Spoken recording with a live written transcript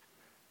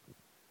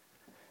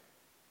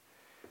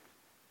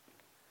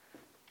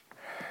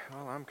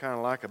I'm kind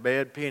of like a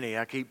bad penny.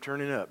 I keep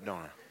turning up,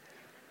 don't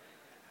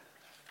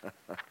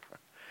I?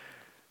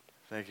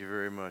 Thank you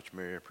very much,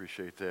 Mary. I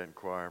appreciate that. And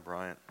choir,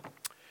 Bryant.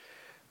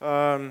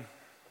 Well,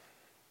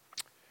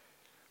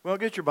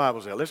 get your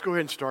Bibles out. Let's go ahead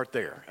and start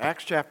there.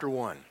 Acts chapter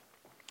 1.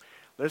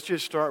 Let's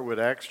just start with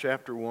Acts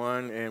chapter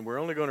 1, and we're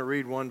only going to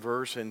read one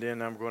verse, and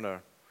then I'm going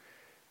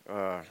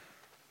to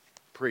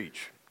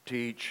preach,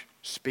 teach,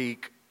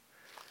 speak,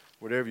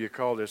 whatever you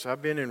call this.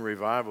 I've been in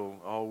revival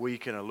all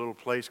week in a little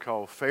place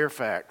called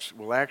Fairfax.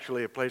 Well,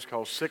 actually, a place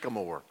called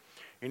Sycamore.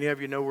 Any of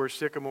you know where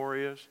Sycamore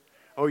is?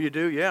 Oh, you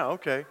do? Yeah,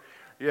 okay.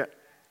 Yeah.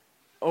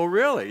 Oh,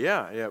 really?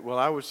 Yeah. Well,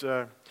 I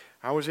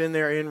was in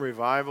there in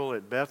revival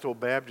at Bethel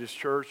Baptist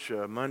Church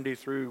Monday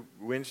through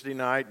Wednesday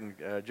night,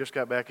 and just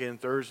got back in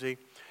Thursday,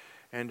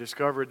 and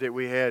discovered that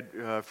we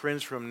had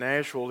friends from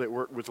Nashville that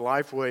worked with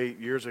Lifeway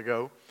years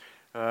ago.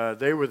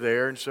 They were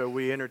there, and so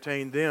we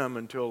entertained them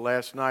until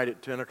last night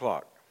at 10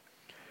 o'clock.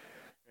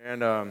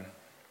 And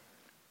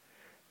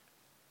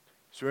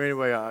so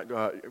anyway,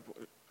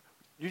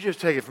 you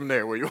just take it from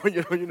there. Will you?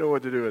 You know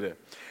what to do with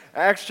it.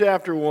 Acts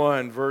chapter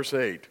 1, verse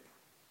 8.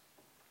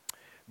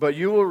 But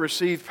you will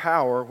receive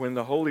power when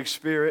the Holy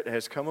Spirit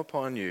has come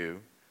upon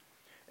you,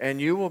 and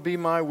you will be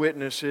my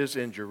witnesses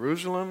in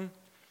Jerusalem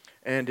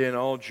and in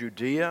all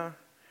Judea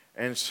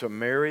and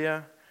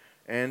Samaria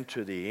and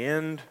to the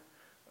end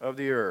of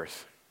the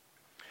earth.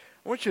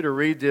 I want you to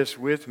read this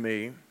with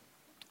me.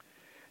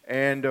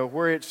 And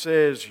where it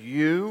says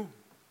you,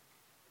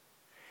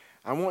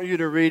 I want you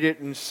to read it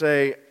and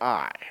say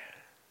I.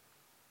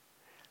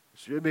 It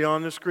should be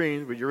on the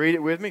screen. Would you read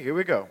it with me? Here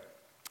we go.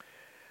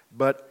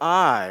 But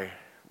I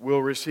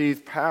will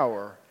receive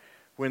power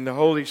when the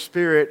Holy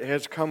Spirit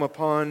has come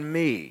upon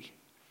me,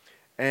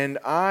 and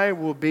I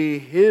will be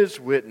His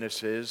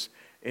witnesses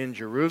in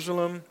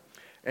Jerusalem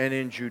and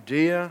in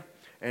Judea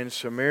and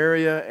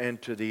Samaria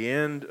and to the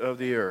end of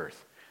the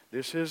earth.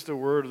 This is the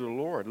word of the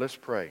Lord. Let's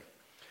pray.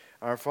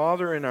 Our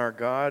Father and our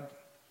God,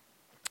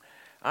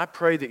 I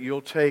pray that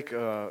you'll take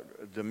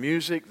the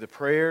music, the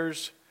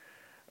prayers,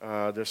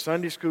 the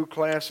Sunday school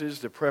classes,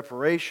 the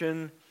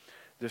preparation,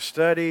 the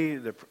study,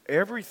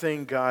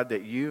 everything, God,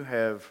 that you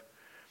have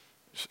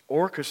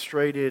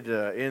orchestrated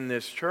in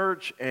this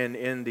church and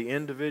in the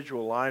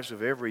individual lives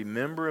of every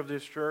member of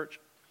this church.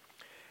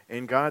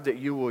 And God, that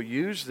you will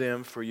use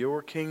them for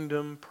your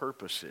kingdom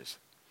purposes.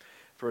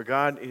 For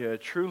God,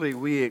 truly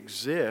we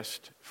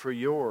exist for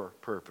your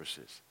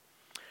purposes.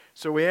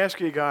 So we ask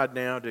you, God,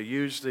 now to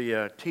use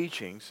the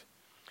teachings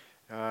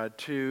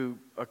to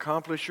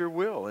accomplish your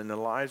will in the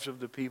lives of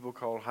the people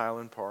called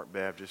Highland Park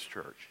Baptist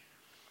Church.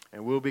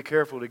 And we'll be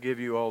careful to give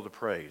you all the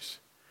praise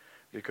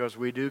because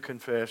we do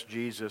confess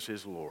Jesus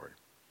is Lord.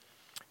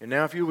 And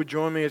now if you would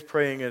join me as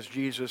praying as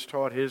Jesus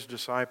taught his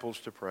disciples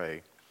to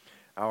pray,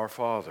 Our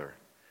Father,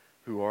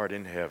 who art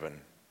in heaven,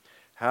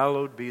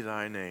 hallowed be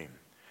thy name.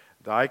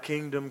 Thy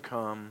kingdom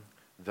come,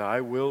 thy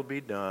will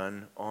be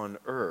done on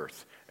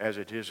earth as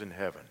it is in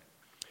heaven.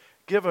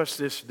 Give us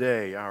this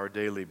day our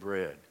daily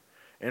bread,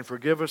 and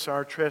forgive us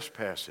our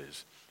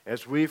trespasses,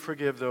 as we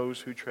forgive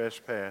those who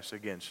trespass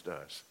against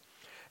us.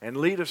 And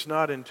lead us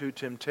not into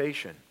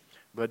temptation,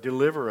 but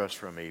deliver us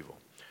from evil.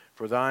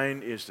 For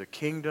thine is the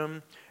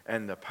kingdom,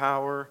 and the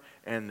power,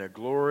 and the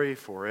glory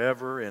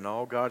forever. And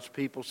all God's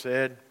people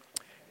said,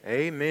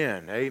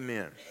 Amen,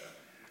 amen.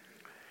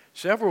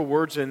 Several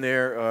words in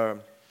there.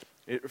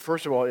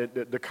 First of all,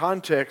 the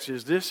context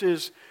is this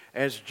is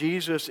as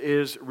Jesus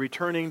is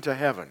returning to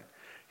heaven.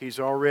 He's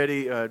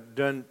already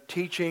done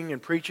teaching and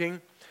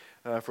preaching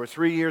for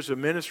 3 years of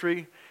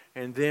ministry.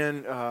 And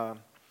then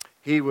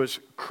he was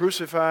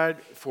crucified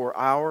for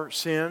our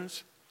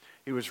sins.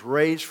 He was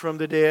raised from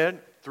the dead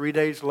 3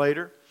 days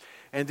later.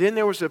 And then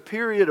there was a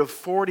period of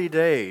 40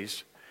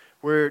 days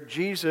where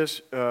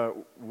Jesus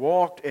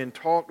walked and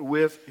talked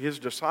with his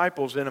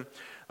disciples. And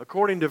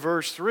according to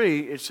verse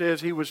 3, it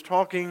says he was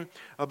talking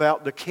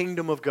about the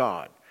kingdom of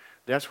God.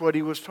 That's what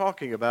he was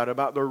talking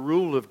about the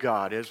rule of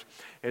God.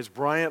 As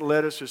Bryant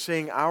led us to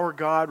sing, Our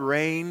God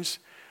reigns.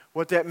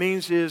 What that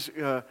means is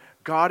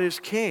God is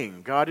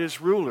king. God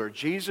is ruler.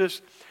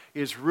 Jesus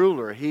is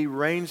ruler. He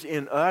reigns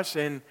in us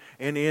and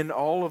in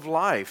all of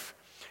life.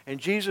 And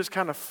Jesus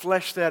kind of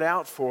fleshed that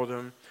out for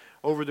them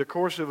over the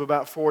course of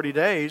about 40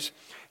 days.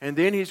 And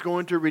then he's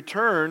going to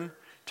return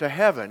to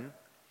heaven.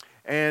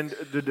 And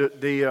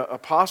the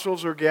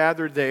apostles are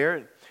gathered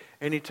there.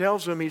 And he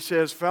tells them, he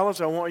says, fellas,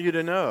 I want you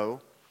to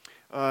know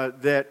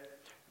that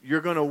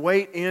you're going to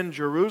wait in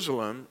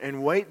Jerusalem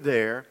and wait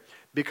there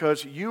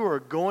because you are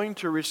going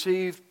to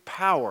receive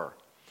power.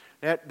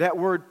 That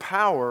word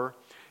power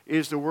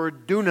is the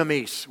word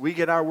dunamis. We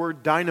get our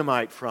word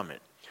dynamite from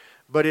it.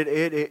 But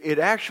it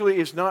actually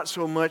is not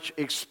so much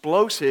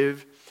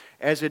explosive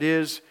as it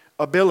is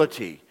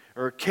ability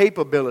or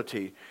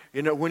capability.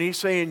 You know, when he's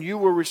saying you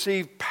will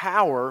receive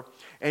power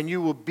and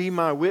you will be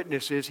my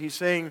witnesses, he's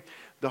saying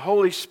the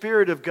Holy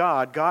Spirit of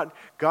God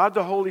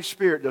the Holy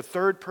Spirit, the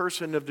third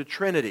person of the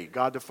Trinity,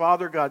 God the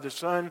Father, God the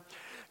Son,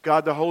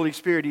 God the Holy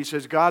Spirit. He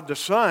says God the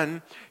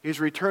Son is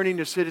returning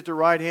to sit at the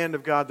right hand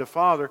of God the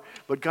Father,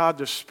 but God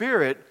the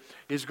Spirit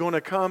is going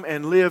to come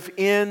and live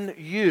in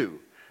you.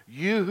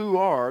 You who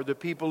are the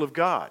people of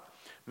God.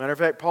 Matter of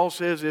fact, Paul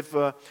says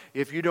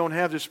if you don't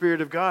have the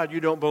Spirit of God, you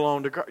don't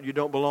belong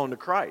to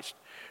Christ.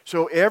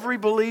 So every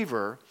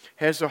believer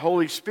has the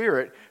Holy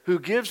Spirit who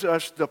gives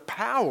us the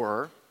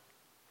power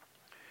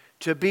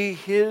to be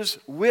His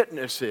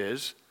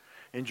witnesses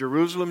in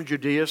Jerusalem,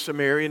 Judea,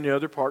 Samaria, and the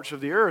other parts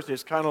of the earth.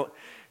 It's kind of,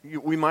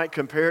 we might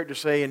compare it to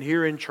saying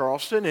here in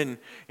Charleston and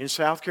in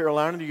South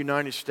Carolina, the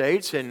United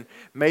States, and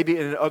maybe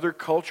in other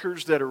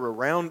cultures that are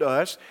around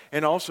us,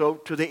 and also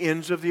to the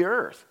ends of the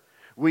earth.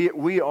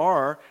 We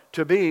are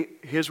to be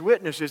His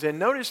witnesses. And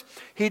notice,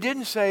 He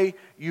didn't say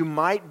you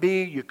might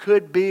be, you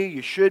could be,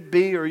 you should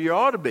be, or you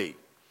ought to be.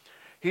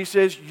 He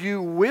says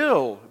you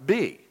will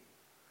be.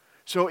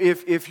 So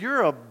if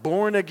you're a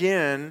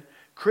born-again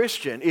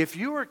Christian, if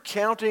you are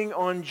counting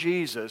on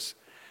Jesus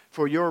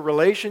for your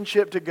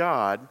relationship to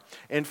God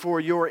and for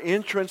your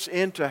entrance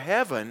into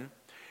heaven,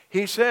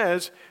 He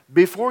says,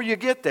 before you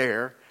get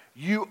there,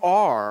 you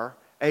are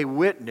a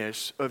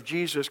witness of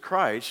Jesus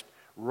Christ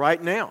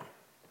right now.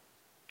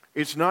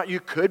 It's not you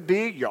could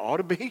be, you ought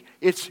to be.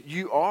 It's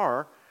you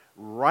are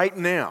right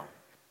now.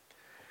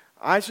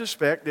 I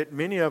suspect that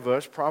many of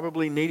us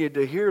probably needed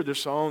to hear the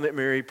song that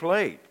Mary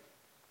played.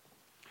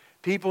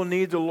 People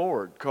need the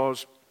Lord,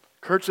 because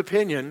Kurt's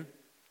opinion,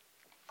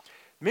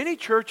 many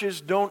churches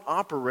don't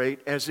operate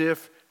as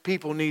if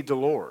people need the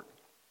Lord.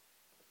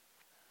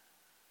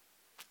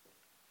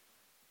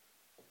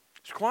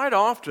 It's quite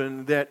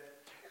often that,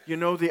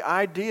 the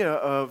idea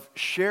of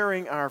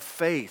sharing our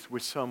faith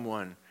with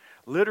someone,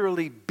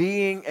 literally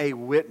being a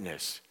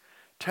witness,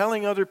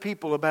 telling other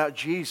people about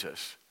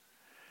Jesus,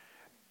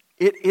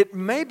 it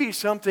may be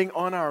something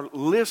on our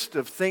list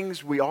of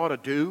things we ought to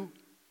do,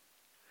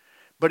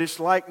 but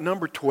it's like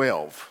number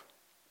 12.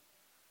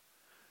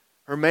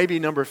 Or maybe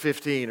number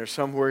 15 or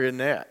somewhere in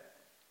that.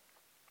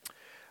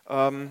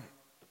 All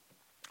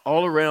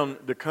around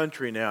the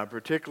country now,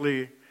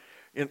 particularly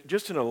in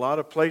a lot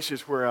of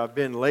places where I've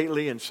been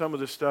lately, and some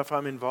of the stuff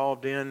I'm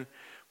involved in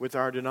with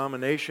our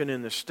denomination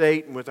in the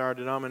state and with our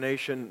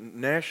denomination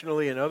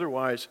nationally and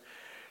otherwise,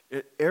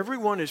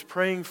 everyone is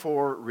praying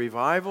for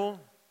revival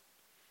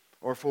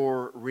or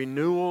for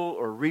renewal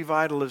or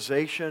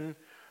revitalization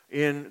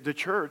in the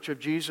church of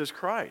Jesus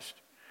Christ.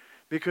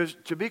 Because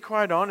to be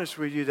quite honest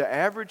with you, the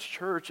average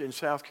church in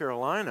South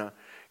Carolina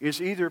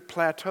is either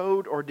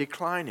plateaued or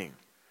declining.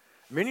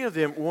 Many of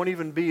them won't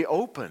even be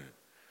open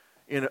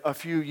in a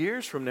few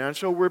years from now. And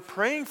so we're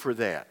praying for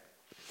that.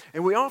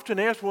 And we often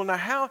ask, well,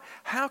 now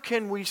how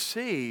can we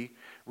see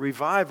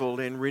revival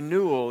and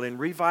renewal and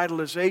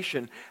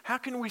revitalization? How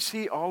can we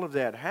see all of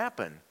that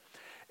happen?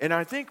 And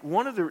I think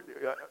one of the,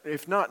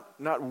 if not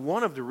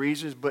one of the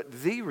reasons, but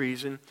the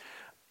reason,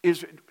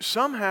 is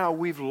somehow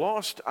we've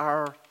lost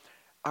our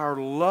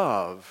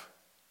love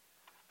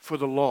for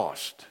the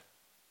lost,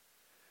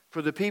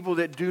 for the people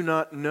that do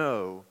not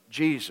know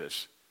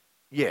Jesus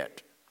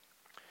yet.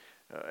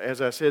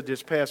 As I said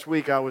this past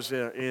week, I was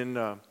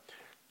in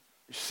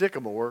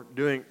Sycamore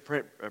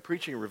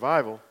preaching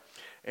revival,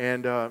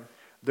 and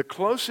the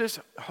closest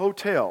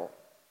hotel,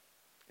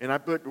 and I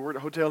put the word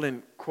hotel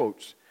in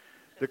quotes,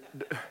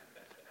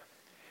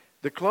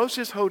 the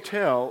closest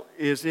hotel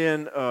is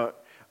in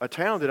a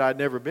town that I'd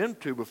never been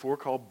to before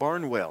called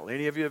Barnwell.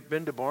 Any of you have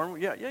been to Barnwell?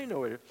 Yeah, you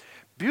know it.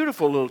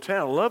 Beautiful little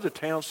town. I love the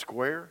town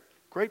square.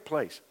 Great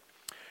place.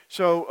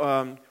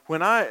 So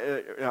when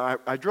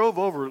I drove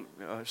over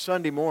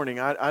Sunday morning,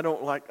 I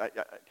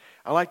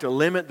like to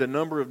limit the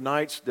number of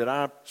nights that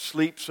I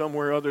sleep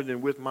somewhere other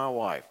than with my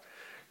wife.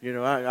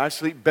 I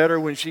sleep better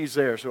when she's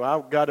there. So I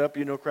got up,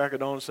 crack of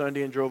dawn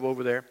Sunday and drove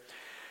over there.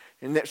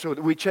 And so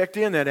we checked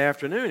in that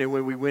afternoon, and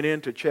when we went in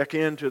to check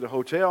in to the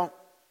hotel,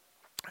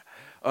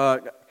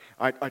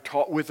 I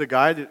talked with the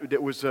guy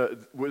that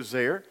was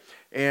there,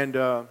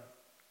 and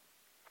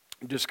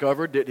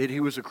discovered that he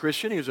was a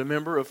Christian. He was a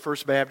member of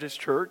First Baptist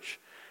Church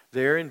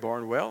there in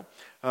Barnwell,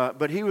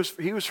 but he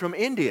was from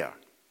India.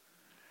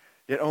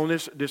 That owned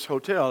this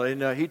hotel,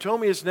 and he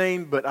told me his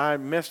name, but I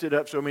messed it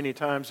up so many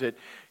times that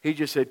he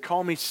just said,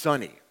 "Call me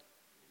Sonny.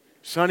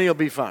 Sonny will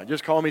be fine.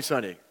 Just call me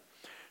Sonny."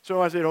 So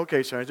I said,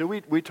 "Okay, Sonny." So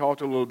we talked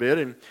a little bit,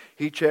 and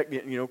he checked,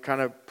 kind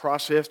of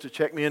processed to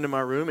check me into my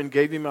room and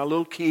gave me my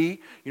little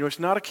key. It's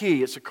not a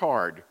key, it's a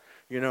card.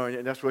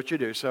 And that's what you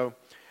do. So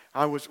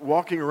I was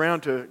walking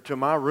around to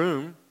my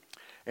room,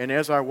 and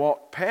as I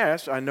walked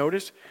past, I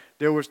noticed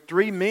there was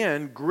 3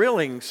 men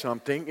grilling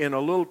something in a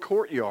little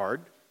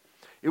courtyard.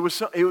 It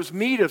was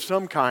meat of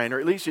some kind, or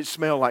at least it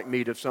smelled like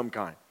meat of some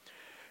kind.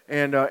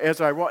 And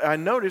as I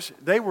noticed,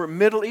 they were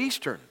Middle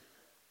Eastern.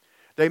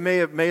 They may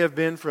have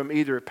been from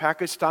either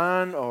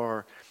Pakistan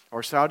or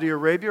Saudi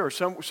Arabia or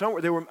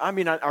somewhere. They were.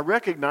 I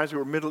recognized they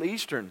were Middle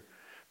Eastern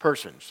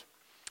persons.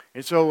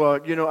 And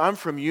so, I'm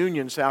from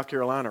Union, South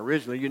Carolina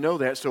originally. You know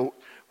that. So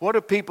what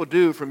do people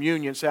do from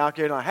Union, South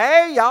Carolina?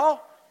 Hey, y'all.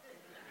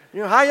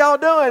 How y'all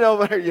doing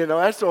over there?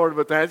 That sort of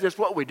a thing. That's just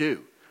what we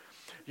do.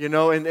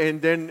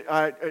 And then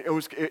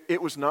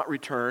it was not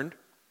returned.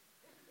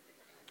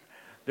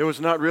 There was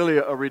not really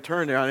a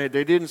return there.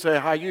 They didn't say,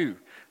 "How you?"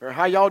 Or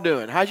how y'all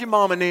doing? How's your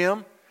mom and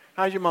them?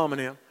 How's your mom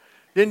and them?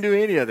 Didn't do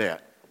any of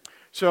that.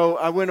 So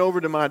I went over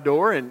to my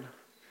door and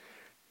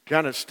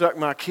kind of stuck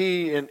my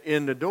key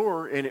in the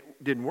door, and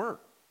it didn't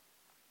work.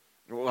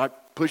 Well, I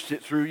pushed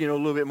it through, a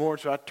little bit more,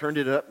 so I turned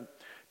it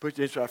up, pushed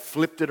it, so I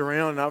flipped it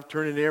around, and I was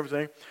turning it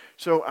everything.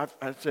 So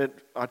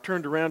I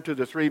turned around to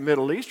the three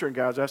Middle Eastern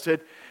guys. I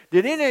said,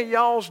 did any of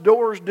y'all's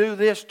doors do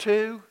this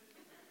too?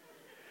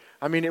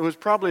 I mean, it was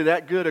probably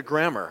that good a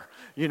grammar.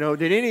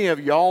 Did any of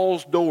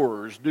y'all's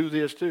doors do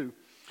this too?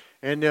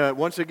 And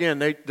once again,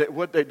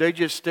 they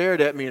just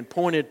stared at me and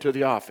pointed to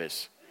the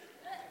office.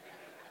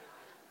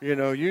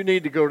 You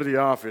need to go to the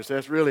office.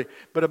 That's really.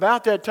 But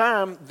about that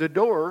time, the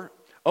door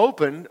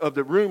opened of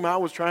the room I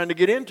was trying to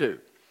get into.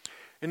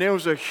 And there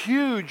was a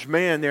huge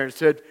man there and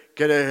said,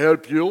 can I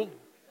help you?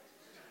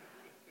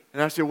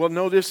 And I said, well,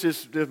 no, this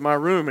is my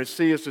room. And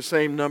see, it's the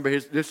same number.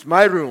 This is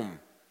my room.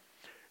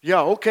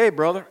 Yeah, okay,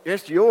 brother.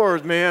 It's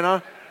yours,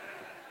 man.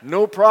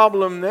 No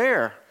problem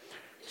there.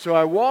 So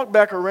I walked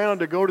back around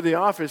to go to the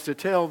office to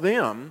tell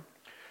them.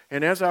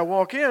 And as I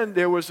walk in,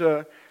 there was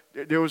a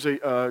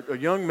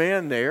young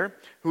man there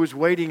who was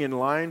waiting in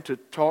line to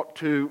talk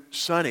to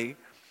Sonny.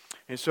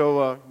 And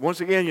so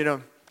once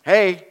again,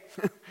 hey,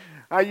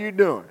 how you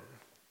doing?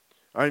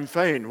 I'm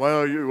fine.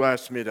 Why you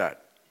ask me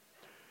that?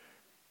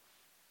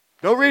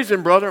 No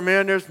reason, brother,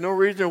 man. There's no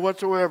reason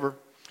whatsoever.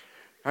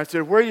 I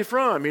said, where are you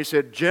from? He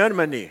said,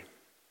 Germany.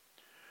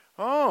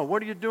 Oh,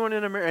 what are you doing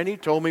in America? And he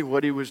told me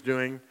what he was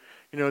doing.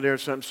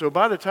 There's something. So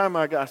by the time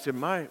I said,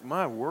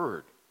 my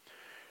word.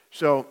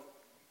 So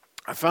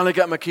I finally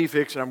got my key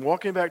fixed, and I'm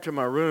walking back to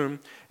my room,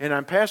 and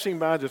I'm passing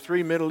by the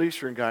three Middle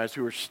Eastern guys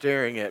who were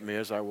staring at me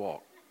as I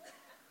walked.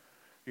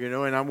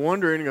 And I'm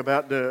wondering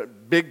about the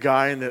big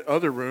guy in the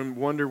other room,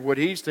 wonder what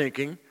he's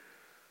thinking,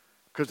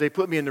 because they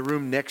put me in the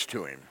room next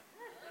to him.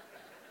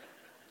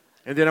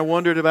 And then I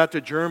wondered about the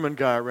German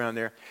guy around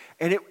there.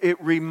 And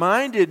it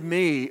reminded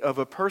me of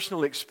a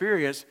personal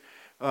experience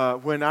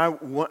when I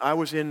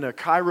was in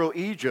Cairo,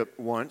 Egypt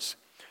once.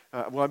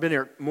 Well, I've been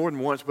there more than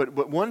once,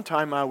 but one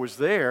time I was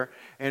there.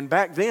 And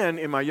back then,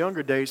 in my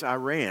younger days, I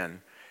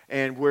ran.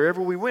 And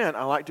wherever we went,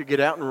 I liked to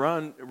get out and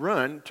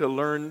run to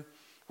learn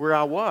where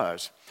I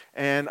was.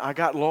 And I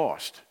got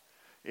lost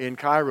in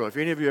Cairo. If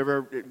any of you have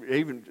ever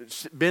even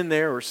been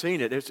there or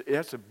seen it,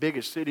 that's the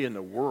biggest city in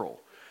the world.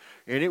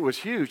 And it was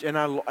huge. And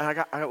I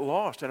got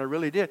lost, and I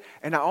really did.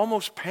 And I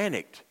almost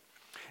panicked.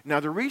 Now,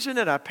 the reason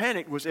that I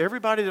panicked was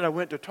everybody that I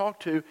went to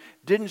talk to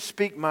didn't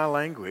speak my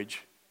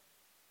language.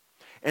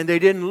 And they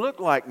didn't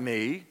look like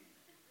me.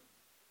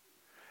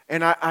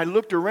 And I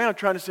looked around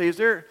trying to say, is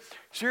there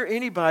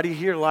anybody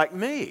here like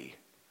me?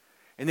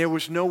 And there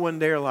was no one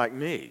there like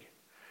me.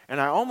 And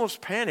I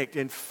almost panicked.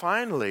 And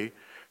finally,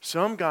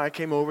 some guy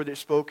came over that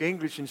spoke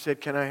English and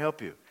said, can I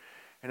help you?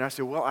 And I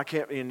said, well, I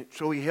can't. And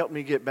so he helped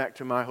me get back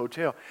to my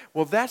hotel.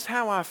 Well, that's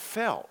how I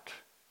felt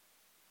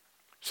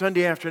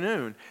Sunday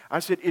afternoon. I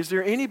said, is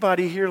there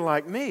anybody here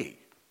like me?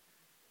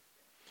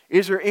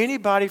 Is there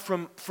anybody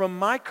from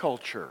my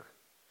culture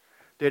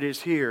that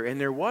is here?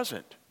 And there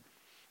wasn't.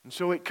 And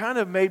so it kind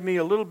of made me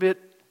a little bit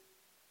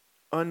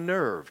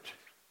unnerved.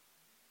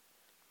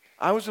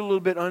 I was a little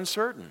bit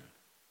uncertain.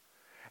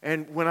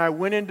 And when I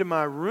went into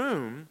my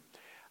room,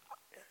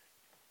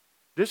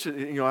 this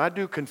is, I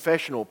do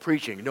confessional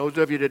preaching. Those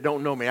of you that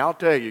don't know me, I'll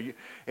tell you,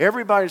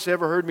 everybody that's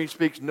ever heard me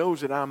speak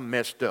knows that I'm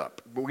messed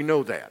up. But we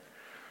know that.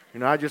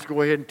 I just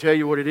go ahead and tell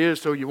you what it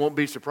is so you won't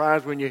be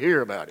surprised when you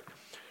hear about it.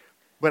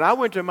 But I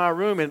went to my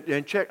room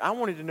and checked. I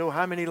wanted to know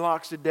how many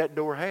locks did that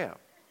door have.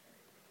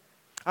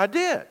 I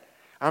did.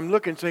 I'm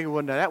looking thinking,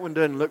 well, now that one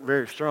doesn't look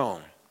very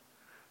strong.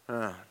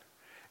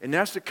 And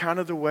that's the kind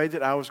of the way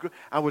that I was.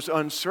 I was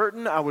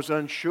uncertain. I was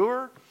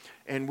unsure.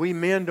 And we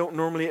men don't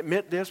normally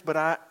admit this, but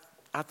I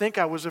think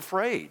I was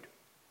afraid.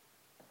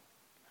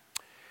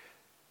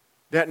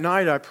 That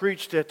night I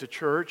preached at the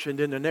church, and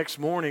then the next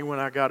morning when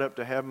I got up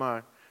to have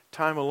my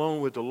time alone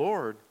with the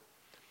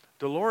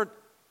Lord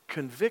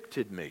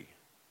convicted me.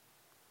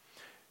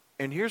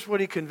 And here's what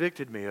He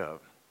convicted me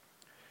of.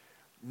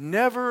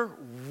 Never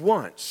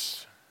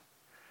once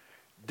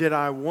did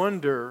I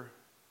wonder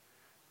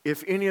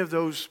if any of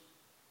those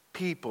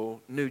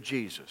people knew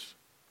Jesus.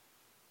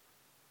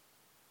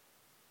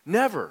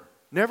 Never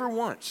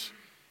once.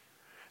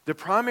 The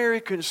primary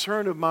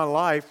concern of my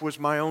life was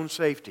my own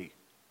safety,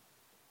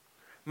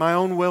 my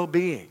own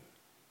well-being,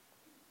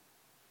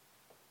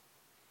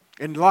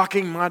 and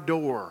locking my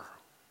door.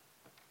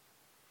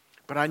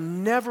 But I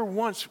never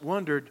once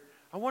wondered,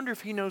 I wonder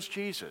if he knows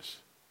Jesus.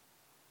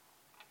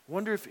 I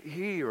wonder if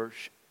he or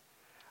she.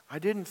 I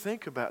didn't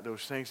think about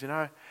those things.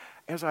 And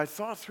as I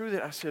thought through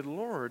that, I said,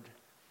 Lord,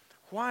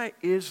 why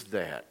is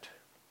that?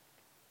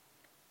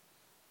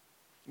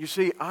 You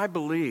see, I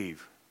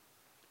believe,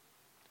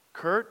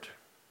 Kurt,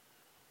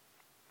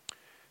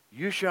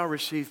 you shall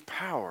receive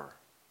power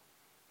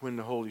when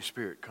the Holy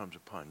Spirit comes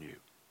upon you.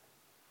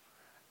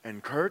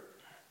 And Kurt,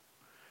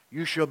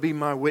 you shall be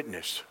my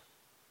witness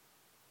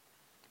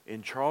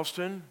in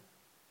Charleston,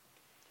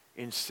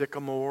 in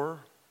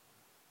Sycamore,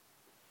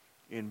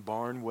 in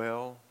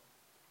Barnwell.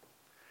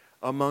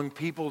 among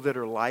people that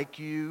are like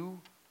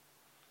you,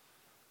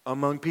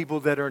 among people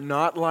that are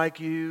not like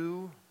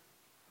you,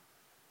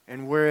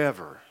 and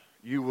wherever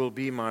you will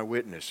be my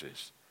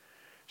witnesses.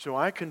 So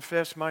I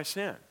confess my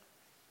sin.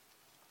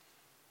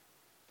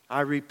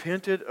 I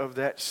repented of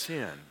that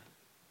sin,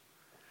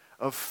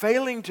 of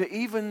failing to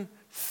even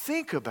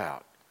think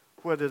about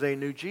whether they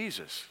knew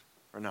Jesus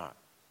or not.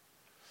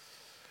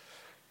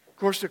 Of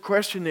course, the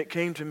question that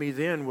came to me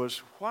then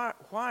was,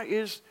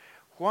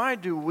 why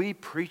do we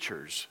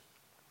preachers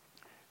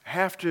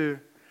have to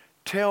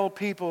tell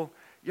people,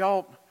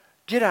 y'all,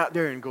 get out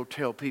there and go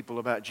tell people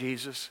about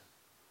Jesus?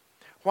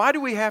 Why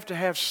do we have to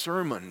have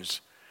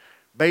sermons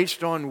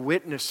based on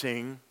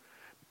witnessing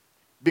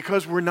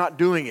because we're not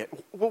doing it?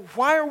 Well,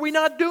 why are we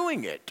not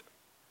doing it?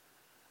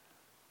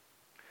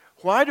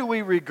 Why do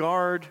we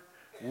regard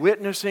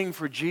witnessing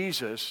for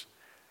Jesus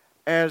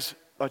as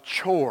a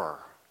chore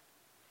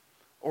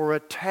or a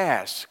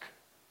task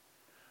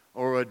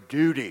or a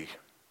duty?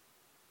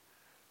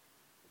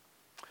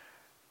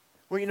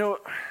 Well,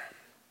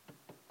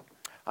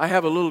 I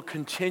have a little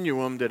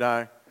continuum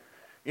that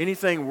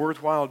anything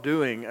worthwhile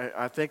doing,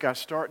 I think I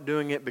start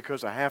doing it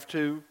because I have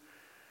to,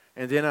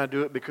 and then I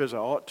do it because I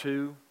ought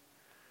to.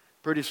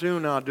 Pretty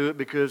soon I'll do it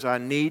because I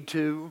need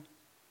to.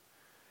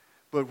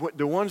 But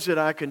the ones that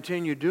I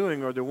continue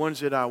doing are the ones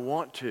that I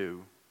want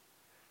to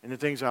and the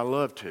things I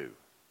love to.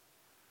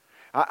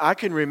 I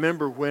can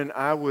remember when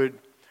I would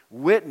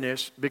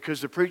witness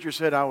because the preacher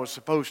said I was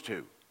supposed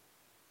to.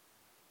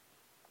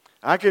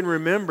 I can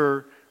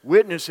remember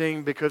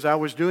witnessing because I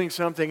was doing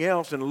something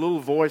else and a little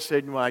voice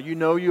said, well, you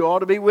know you ought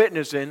to be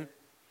witnessing.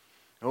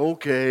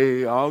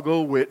 Okay, I'll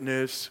go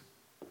witness.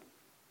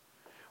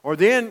 Or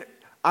then,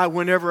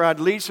 whenever I'd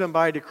lead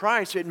somebody to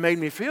Christ, it made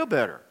me feel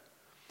better.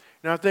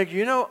 And I think,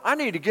 I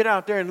need to get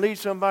out there and lead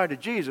somebody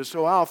to Jesus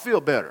so I'll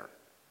feel better.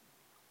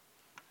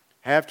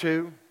 Have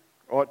to,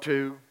 ought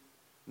to,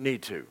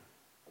 need to.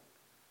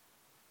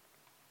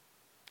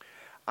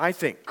 I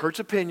think, Kurt's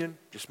opinion,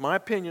 just my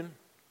opinion,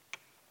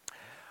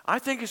 I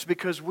think it's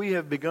because we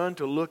have begun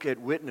to look at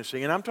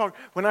witnessing. And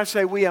when I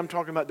say we, I'm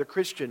talking about the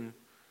Christian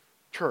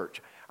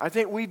church. I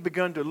think we've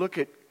begun to look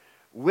at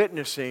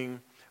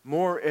witnessing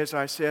more, as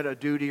I said, a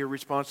duty, a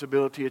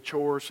responsibility, a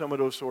chore, some of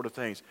those sort of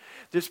things.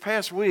 This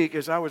past week,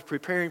 as I was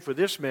preparing for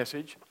this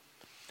message,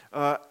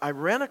 I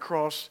ran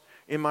across,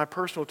 in my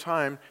personal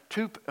time,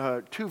 two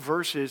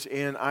verses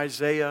in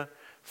Isaiah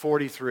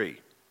 43.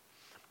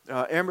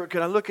 Amber,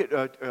 can I look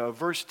at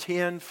verse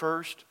 10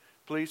 first,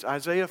 please?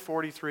 Isaiah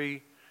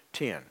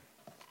 43:10.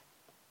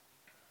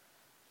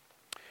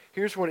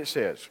 Here's what it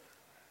says.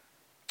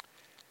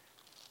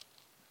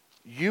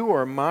 You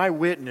are my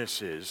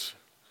witnesses,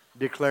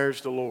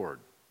 declares the Lord.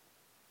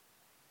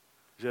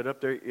 Is that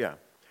up there? Yeah.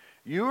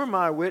 You are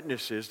my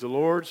witnesses, the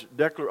Lord's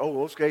declaration.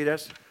 Oh, okay,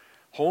 that's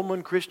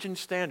Holman Christian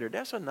Standard.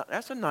 That's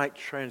a nice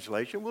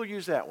translation. We'll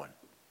use that one.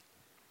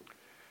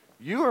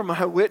 You are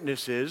my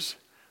witnesses,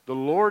 the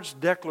Lord's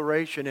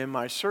declaration, and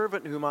my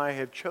servant whom I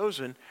have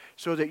chosen,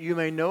 so that you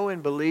may know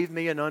and believe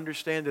me and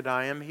understand that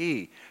I am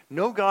He.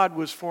 No God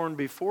was formed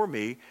before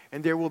me,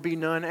 and there will be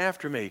none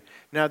after me.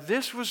 Now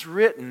this was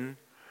written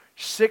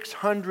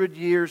 600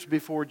 years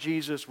before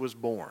Jesus was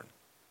born.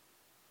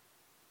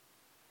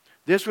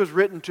 This was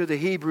written to the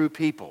Hebrew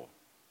people.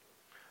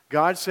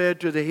 God said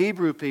to the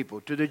Hebrew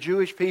people, to the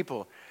Jewish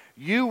people,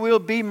 you will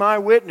be my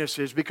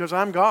witnesses because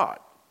I'm God.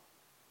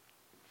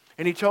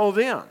 And He told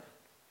them.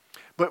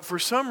 But for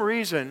some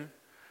reason,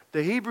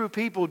 the Hebrew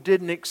people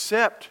didn't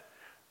accept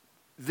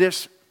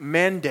this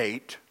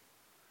mandate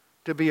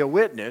to be a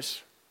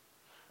witness.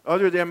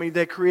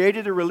 They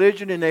created a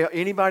religion, and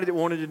anybody that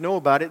wanted to know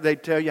about it,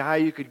 they'd tell you how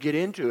you could get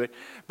into it.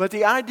 But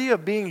the idea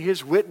of being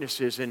His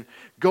witnesses and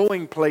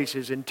going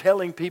places and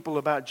telling people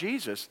about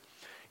Jesus,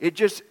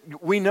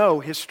 we know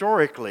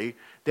historically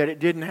that it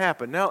didn't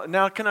happen.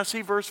 Now can I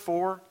see verse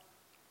 4?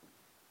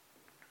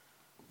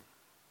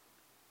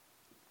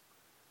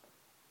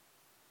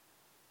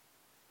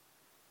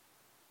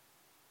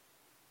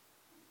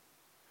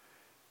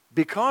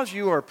 Because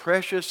you are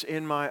precious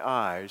in my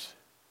eyes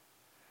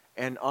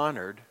and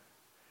honored,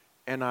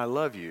 and I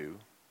love you,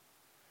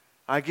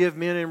 I give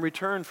men in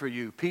return for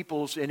you,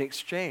 peoples in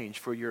exchange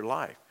for your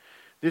life.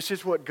 This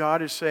is what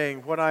God is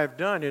saying. What I have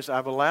done is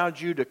I've allowed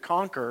you to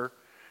conquer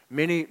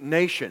many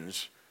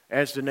nations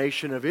as the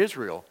nation of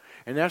Israel.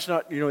 And that's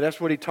not,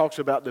 that's what He talks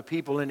about, the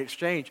people in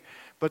exchange.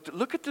 But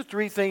look at the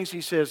three things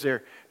He says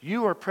there.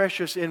 You are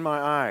precious in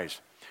my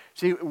eyes.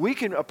 See, we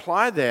can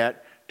apply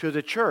that to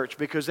the church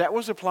because that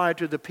was applied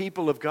to the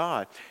people of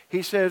God.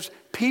 He says,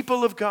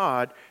 people of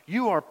God,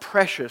 you are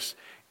precious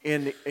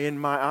in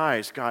my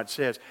eyes, God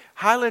says.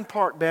 Highland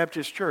Park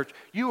Baptist Church,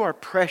 you are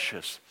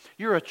precious.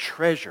 You're a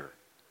treasure.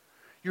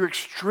 You're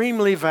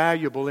extremely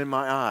valuable in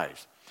my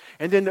eyes.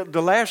 And then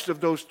the last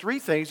of those three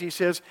things, He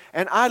says,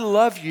 and I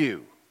love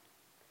you.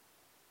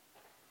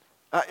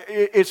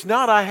 It's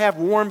not I have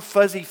warm,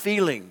 fuzzy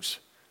feelings.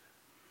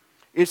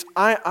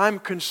 I'm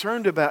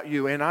concerned about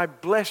you, and I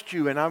blessed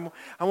you, and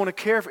I want to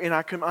care for, and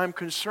I'm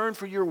concerned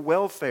for your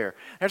welfare.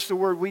 That's the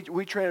word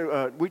we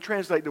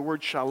translate the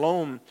word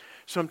shalom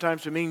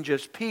sometimes to mean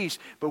just peace,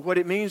 but what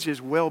it means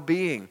is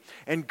well-being.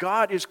 And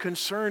God is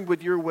concerned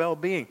with your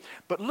well-being.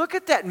 But look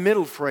at that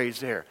middle phrase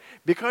there.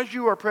 Because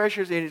you are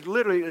precious, and it's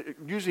literally,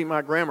 using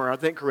my grammar, I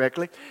think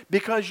correctly,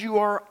 because you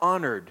are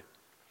honored.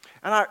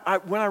 And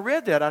when I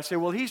read that, I said,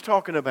 well, he's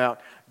talking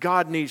about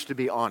God needs to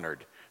be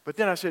honored. But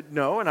then I said,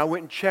 no, and I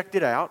went and checked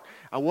it out.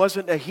 I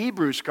wasn't a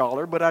Hebrew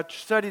scholar, but I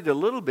studied a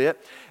little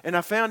bit, and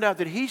I found out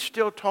that he's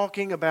still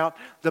talking about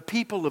the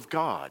people of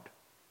God.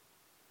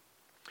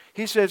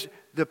 He says,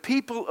 the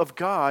people of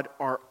God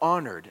are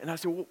honored. And I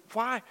said,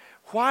 well,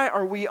 why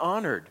are we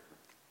honored?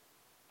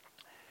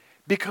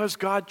 Because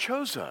God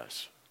chose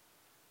us.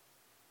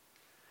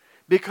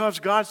 Because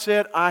God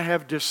said, I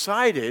have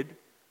decided,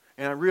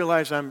 and I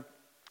realize I'm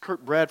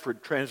Kurt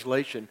Bradford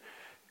translation,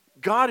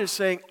 God is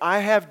saying, I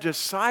have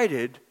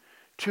decided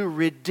to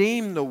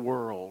redeem the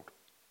world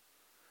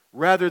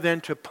rather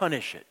than to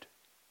punish it.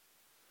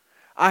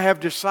 I have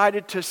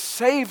decided to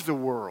save the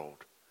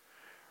world.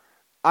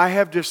 I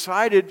have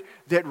decided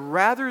that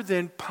rather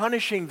than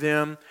punishing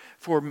them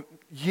for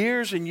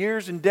years and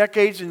years and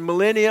decades and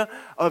millennia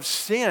of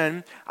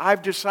sin,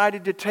 I've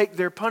decided to take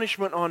their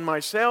punishment on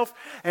myself,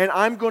 and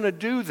I'm going to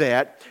do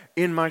that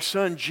in my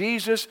Son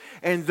Jesus.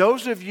 And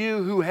those of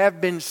you who have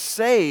been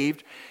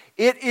saved,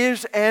 it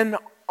is an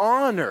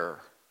honor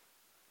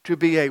to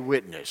be a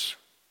witness.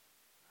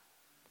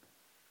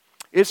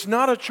 It's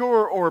not a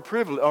chore or a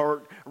privilege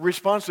or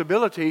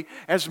responsibility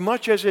as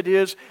much as it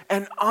is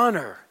an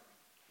honor.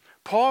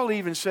 Paul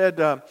even said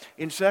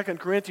in 2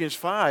 Corinthians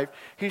 5,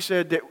 he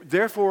said that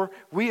therefore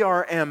we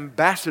are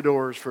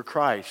ambassadors for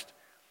Christ.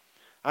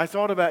 I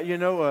thought about,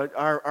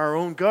 our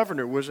own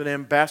governor was an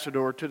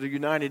ambassador to the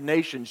United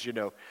Nations,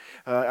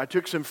 I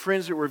took some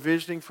friends that were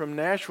visiting from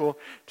Nashville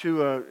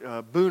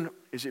to Boone,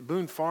 is it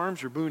Boone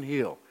Farms or Boone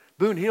Hill?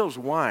 Boone Hill's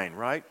wine,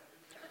 right?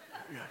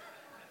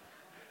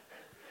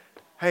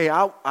 Hey,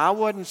 I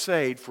wasn't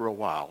saved for a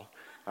while.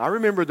 I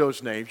remember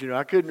those names.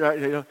 I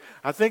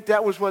think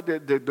that was what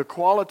the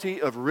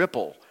quality of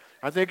Ripple.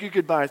 I think you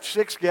could buy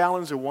 6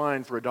 gallons of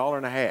wine for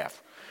 $1.50.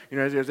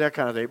 There's that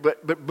kind of thing.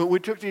 But we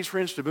took these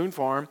friends to Boone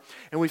Farm,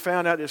 and we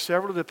found out that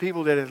several of the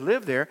people that had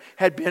lived there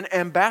had been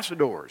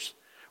ambassadors.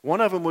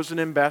 One of them was an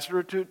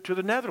ambassador to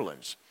the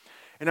Netherlands.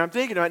 And I'm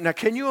thinking, now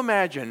can you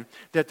imagine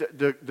that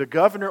the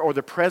governor or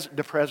the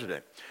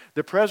president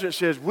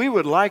says, we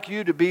would like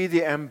you to be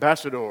the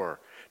ambassador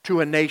to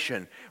a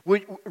nation.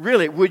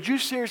 Would you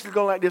seriously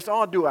go like this?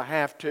 Oh, do I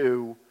have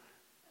to?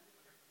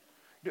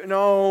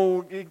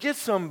 No, get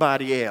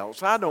somebody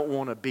else. I don't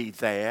want to be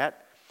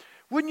that.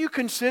 Wouldn't you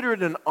consider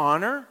it an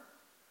honor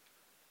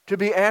to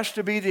be asked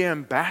to be the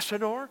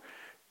ambassador?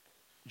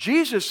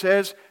 Jesus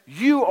says,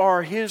 you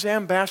are his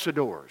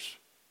ambassadors.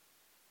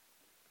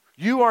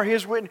 You are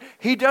his witness.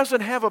 He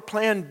doesn't have a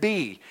plan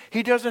B.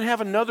 He doesn't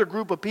have another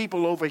group of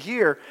people over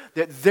here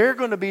that they're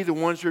going to be the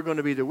ones who are going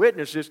to be the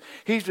witnesses.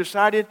 He's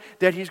decided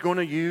that he's going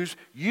to use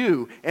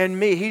you and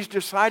me. He's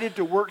decided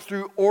to work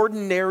through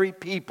ordinary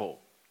people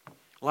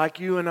like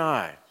you and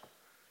I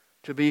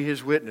to be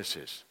his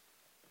witnesses.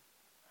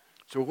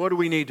 So what do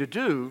we need to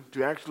do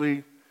to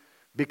actually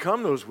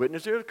become those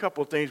witnesses? There's a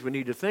couple of things we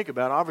need to think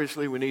about.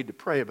 Obviously, we need to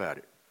pray about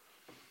it.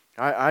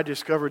 I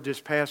discovered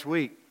this past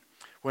week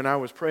when I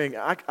was praying,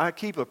 I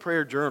keep a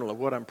prayer journal of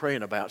what I'm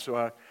praying about,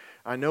 so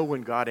I know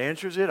when God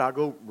answers it, I'll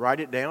go write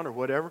it down or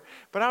whatever.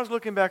 But I was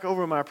looking back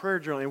over my prayer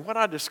journal, and what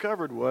I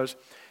discovered was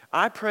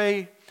I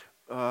pray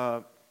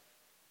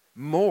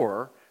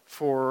more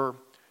for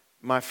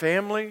my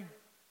family,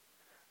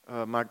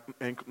 my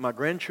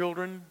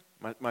grandchildren,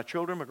 my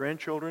children, my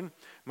grandchildren,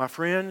 my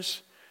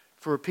friends,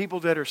 for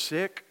people that are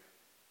sick,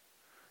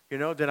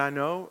 that I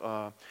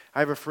know. I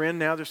have a friend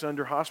now that's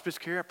under hospice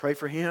care. I pray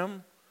for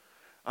him.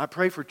 I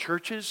pray for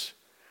churches.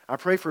 I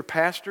pray for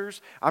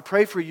pastors. I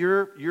pray for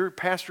your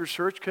pastor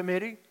search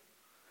committee.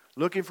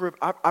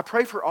 I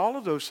pray for all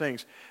of those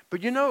things.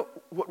 But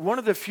one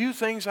of the few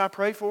things I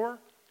pray for,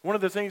 one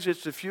of the things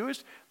that's the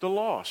fewest, the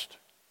lost.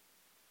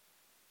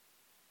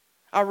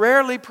 I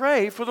rarely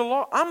pray for the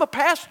lost. I'm a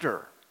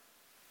pastor.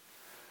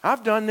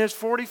 I've done this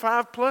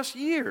 45 plus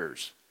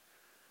years.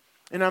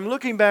 And I'm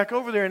looking back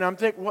over there and I'm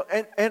thinking,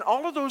 and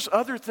all of those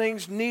other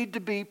things need to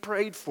be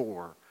prayed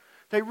for.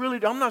 They really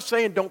do. I'm not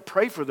saying don't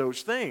pray for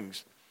those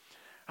things.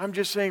 I'm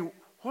just saying,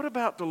 what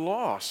about the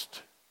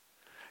lost?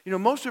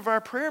 Most of our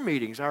prayer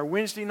meetings, our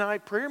Wednesday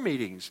night prayer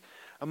meetings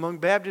among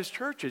Baptist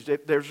churches,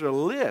 there's a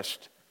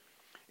list.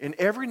 And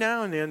every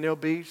now and then there'll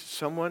be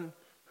someone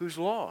who's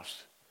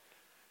lost.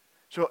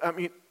 So,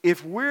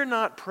 if we're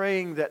not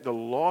praying that the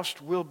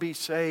lost will be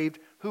saved,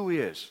 who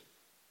is?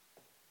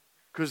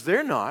 Because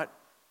they're not.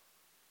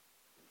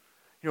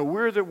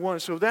 We're the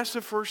ones. So that's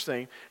the first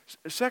thing.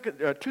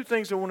 Second, 2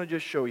 things I want to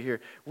just show you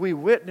here. We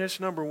witness,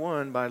 number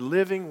 1, by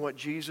living what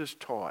Jesus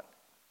taught.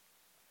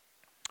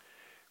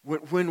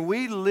 When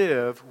we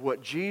live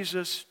what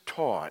Jesus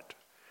taught,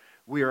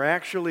 we are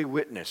actually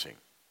witnessing.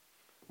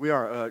 We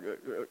are.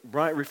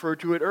 Bryant referred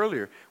to it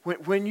earlier.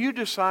 When you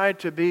decide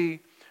to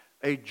be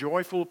a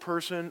joyful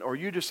person, or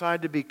you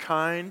decide to be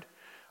kind,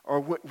 or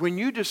when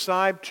you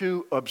decide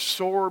to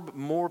absorb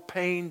more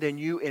pain than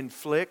you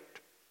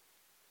inflict,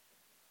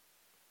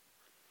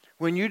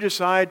 when you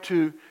decide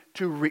to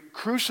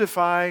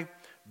crucify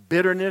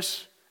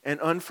bitterness and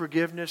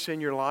unforgiveness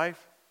in your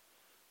life,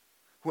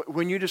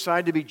 when you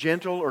decide to be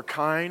gentle or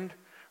kind,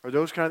 or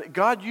those kind of,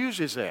 God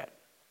uses that.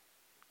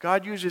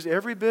 God uses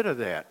every bit of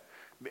that,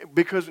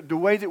 because the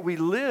way that we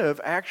live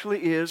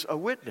actually is a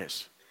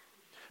witness.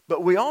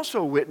 But we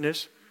also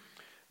witness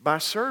by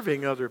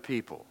serving other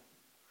people.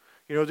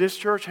 You know, this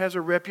church has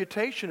a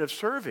reputation of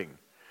serving.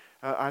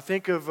 I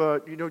think of,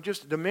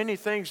 just the many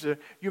things that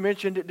you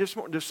mentioned this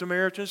morning, the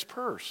Samaritan's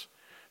Purse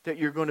that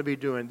you're going to be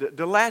doing,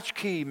 the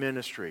Latchkey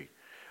Ministry.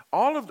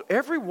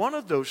 Every one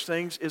of those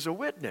things is a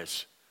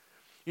witness.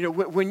 You know,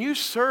 when you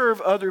serve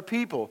other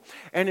people,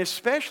 and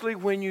especially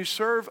when you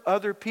serve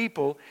other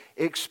people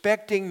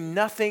expecting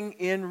nothing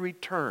in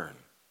return.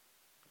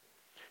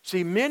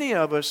 See, many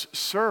of us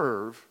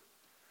serve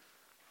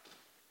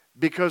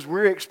because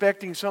we're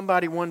expecting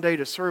somebody one day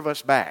to serve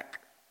us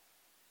back.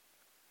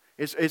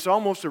 It's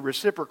almost a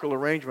reciprocal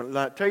arrangement.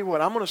 I tell you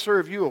what, I'm going to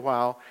serve you a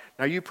while.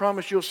 Now you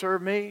promise you'll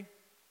serve me?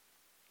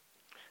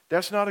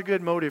 That's not a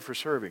good motive for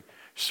serving.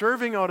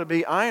 Serving ought to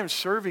be, I am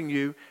serving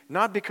you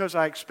not because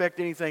I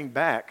expect anything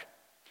back.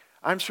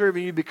 I'm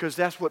serving you because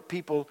that's what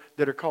people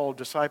that are called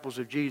disciples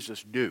of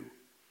Jesus do.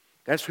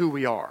 That's who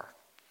we are.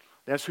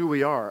 That's who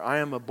we are. I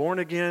am a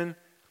born-again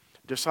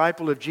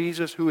disciple of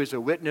Jesus who is a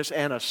witness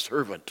and a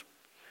servant.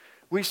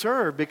 We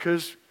serve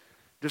because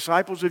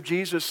disciples of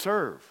Jesus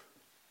serve.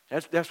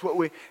 That's what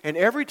we, and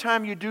every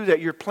time you do that,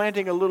 you're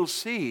planting a little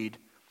seed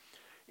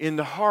in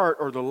the heart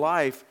or the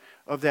life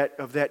of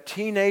that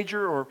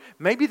teenager, or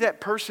maybe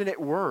that person at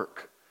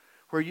work,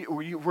 where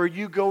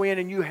you go in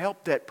and you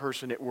help that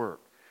person at work.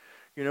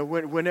 You know,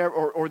 whenever,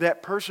 or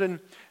that person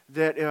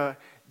that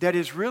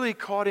is really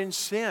caught in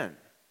sin.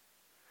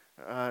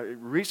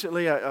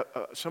 Recently,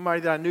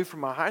 somebody that I knew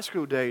from my high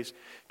school days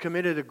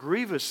committed a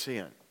grievous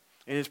sin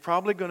and is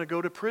probably going to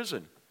go to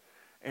prison.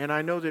 And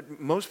I know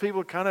that most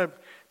people kind of,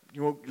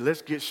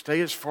 let's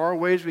stay as far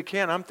away as we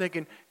can. I'm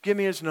thinking, give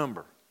me his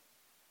number.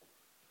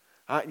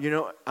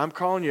 I'm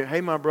calling you,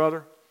 hey, my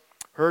brother,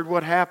 heard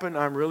what happened.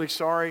 I'm really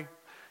sorry,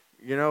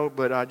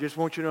 but I just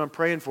want you to know I'm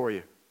praying for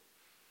you.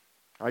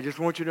 I just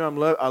want you to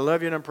know I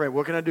love you and I'm praying.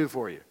 What can I do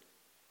for you?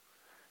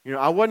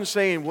 I wasn't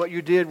saying what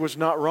you did was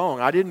not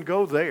wrong. I didn't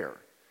go there.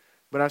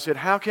 But I said,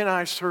 how can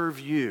I serve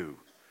you?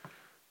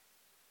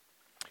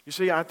 You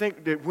see, I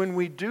think that when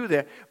we do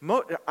that,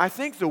 I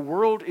think the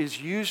world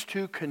is used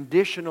to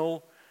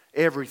conditional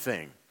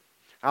everything.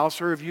 I'll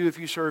serve you if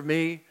you serve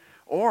me.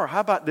 Or how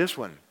about this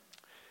one?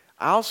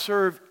 I'll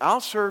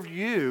serve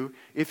you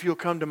if you'll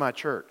come to my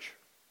church.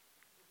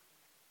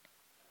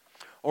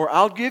 Or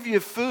I'll give you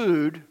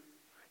food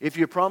if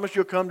you promise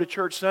you'll come to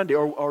church Sunday.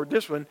 Or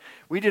this one,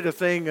 we did a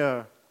thing,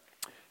 I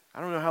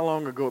don't know how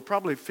long ago,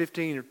 probably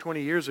 15 or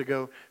 20 years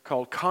ago,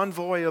 called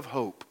Convoy of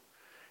Hope.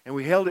 And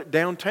we held it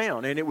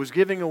downtown, and it was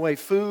giving away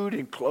food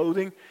and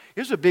clothing.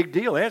 It was a big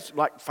deal. That's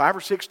like 5,000 or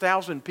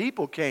 6,000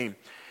 people came.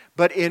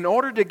 But in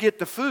order to get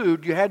the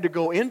food, you had to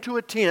go into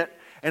a tent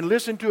and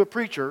listen to a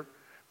preacher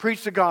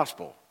preach the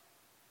gospel.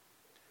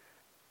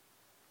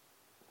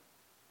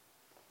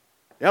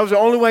 That was the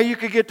only way you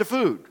could get the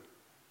food.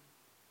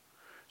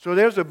 So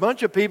there's a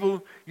bunch of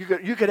people,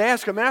 you could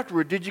ask them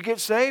afterward, did you get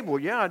saved? Well,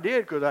 yeah, I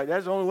did, because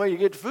that's the only way you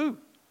get the food.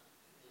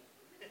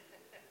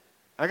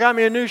 I got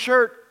me a new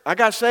shirt. I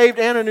got saved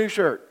and a new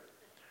shirt.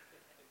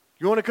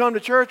 You want to come to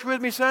church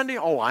with me Sunday?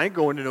 Oh, I ain't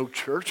going to no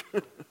church.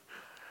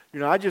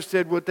 I just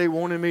said what they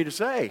wanted me to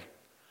say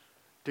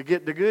to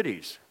get the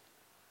goodies.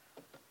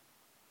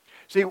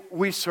 See,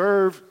 we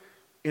serve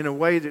in a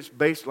way that's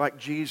based like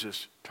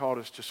Jesus taught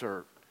us to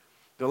serve.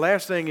 The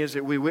last thing is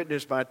that we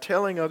witness by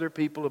telling other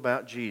people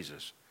about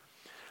Jesus.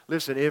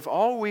 Listen, if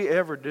all we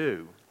ever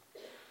do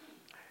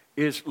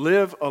is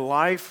live a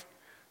life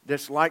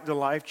that's like the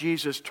life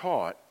Jesus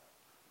taught,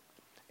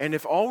 and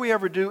if all we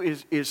ever do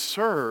is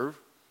serve,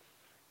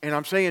 and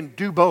I'm saying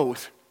do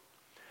both,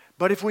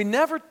 but if we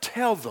never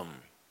tell them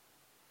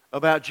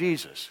about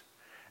Jesus,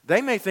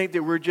 they may think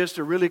that we're just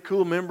a really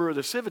cool member of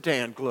the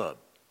Civitan Club,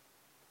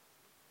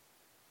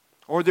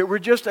 or that we're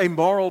just a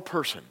moral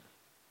person.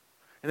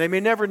 And they may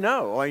never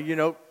know.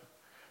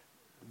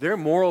 There are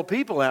moral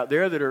people out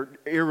there that are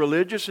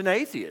irreligious and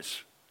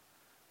atheists.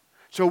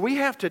 So we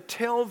have to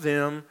tell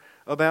them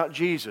about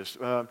Jesus.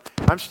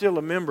 I'm still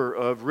a member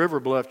of River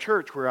Bluff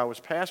Church, where I was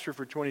pastor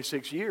for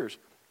 26 years.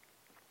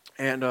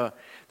 And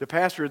the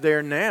pastor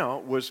there now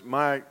was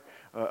my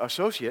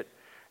associate.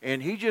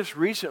 And he just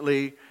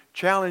recently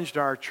challenged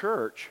our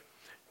church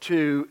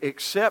to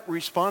accept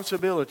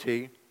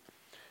responsibility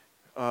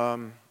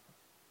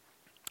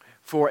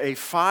for a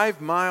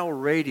 5-mile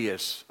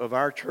radius of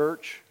our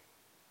church,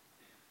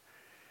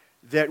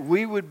 that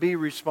we would be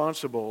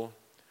responsible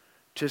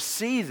to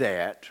see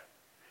that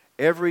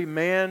every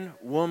man,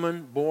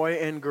 woman, boy,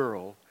 and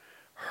girl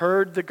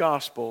heard the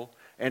gospel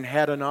and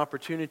had an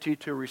opportunity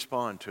to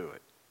respond to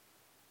it.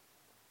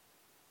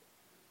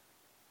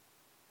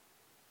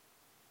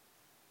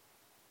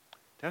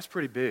 That's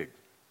pretty big.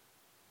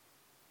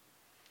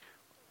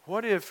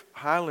 What if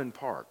Highland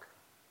Park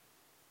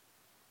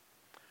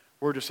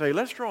were to say,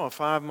 let's draw a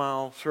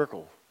 5-mile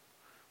circle,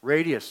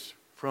 radius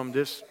from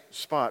this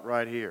spot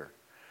right here.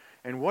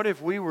 And what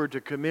if we were to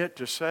commit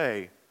to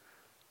say,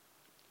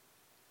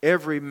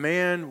 every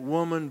man,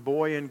 woman,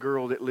 boy, and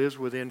girl that lives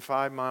within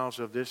 5 miles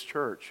of this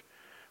church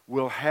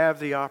will have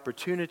the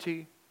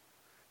opportunity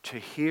to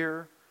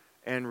hear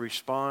and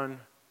respond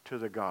to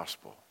the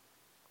gospel.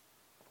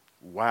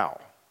 Wow.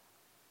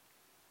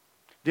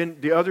 Then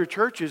the other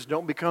churches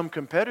don't become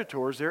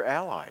competitors, they're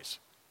allies.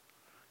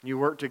 You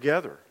work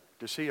together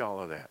to see all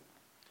of that.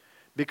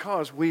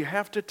 Because we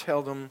have to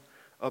tell them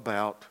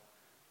about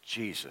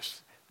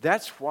Jesus.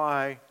 That's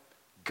why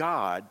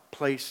God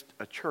placed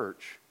a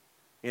church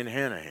in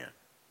Hanahan.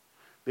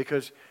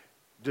 Because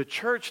the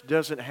church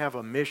doesn't have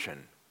a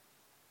mission.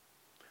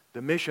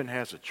 The mission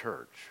has a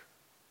church.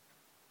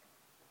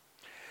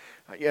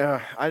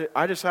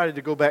 I decided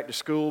to go back to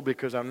school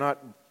because I'm not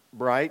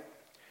bright.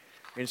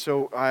 And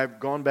so I've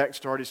gone back and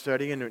started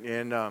studying.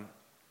 And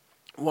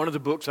one of the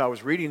books I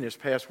was reading this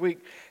past week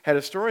had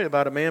a story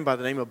about a man by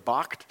the name of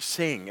Bakht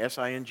Singh,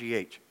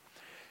 S-I-N-G-H.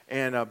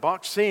 And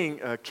Bakht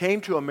Singh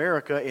came to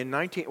America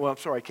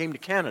came to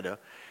Canada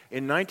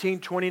in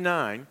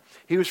 1929.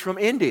 He was from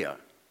India.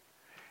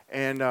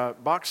 And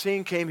Bakht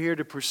Singh came here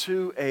to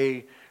pursue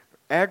a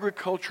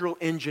agricultural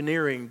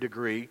engineering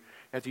degree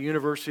at the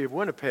University of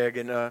Winnipeg.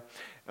 And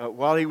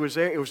while he was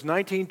there, it was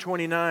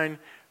 1929,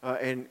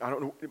 and I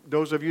don't know,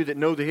 those of you that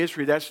know the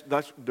history, that's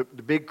the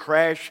big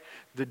crash,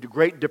 the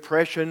Great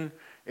Depression.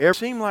 It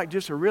seemed like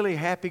just a really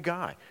happy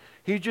guy.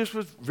 He just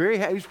was very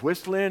happy. He's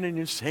whistling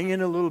and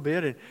singing a little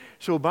bit. And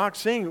so Bakht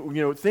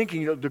Singh,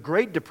 thinking, the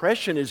Great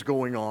Depression is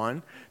going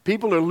on.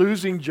 People are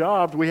losing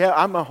jobs.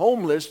 I'm a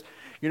homeless,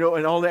 and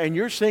all that. And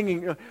you're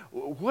singing,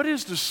 what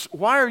is this?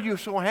 Why are you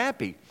so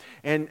happy?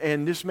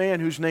 And this man,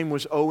 whose name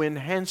was Owen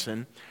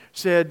Hansen,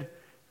 said,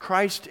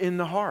 Christ in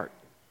the heart.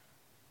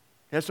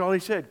 That's all he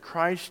said,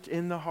 Christ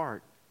in the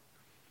heart.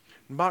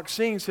 And Bakht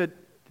Singh said,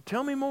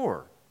 tell me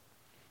more.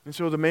 And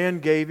so the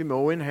man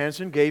Owen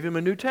Hansen gave him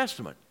a New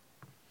Testament.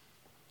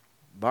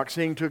 Bakht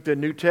Singh took the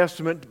New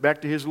Testament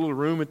back to his little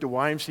room at the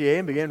YMCA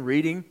and began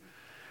reading,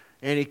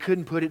 and he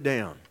couldn't put it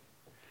down.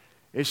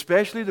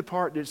 Especially the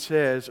part that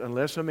says,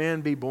 unless a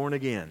man be born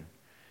again,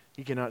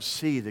 he cannot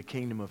see the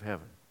kingdom of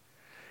heaven.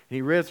 And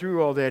he read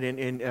through all that,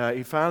 and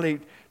he finally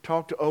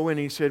talked to Owen, and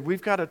he said,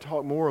 we've got to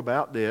talk more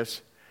about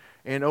this.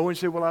 And Owen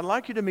said, well, I'd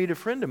like you to meet a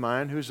friend of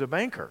mine who's a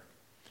banker.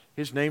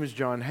 His name is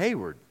John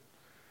Hayward.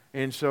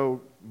 And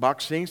so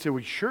Bakht Singh said,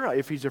 well, sure,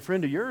 if he's a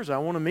friend of yours, I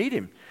want to meet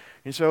him.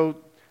 And so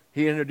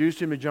he introduced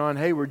him to John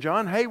Hayward.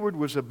 John Hayward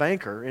was a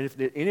banker, and if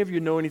any of you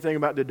know anything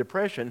about the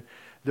Depression,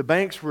 the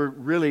banks were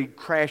really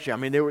crashing. I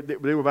mean, they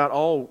were about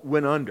all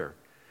went under.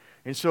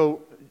 And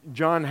so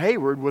John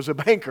Hayward was a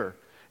banker,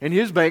 and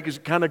his bank is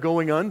kind of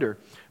going under.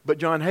 But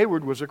John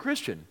Hayward was a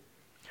Christian.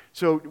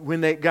 So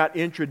when they got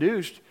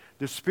introduced,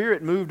 the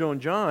Spirit moved on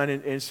John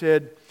and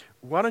said,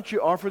 why don't you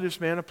offer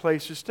this man a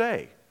place to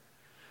stay?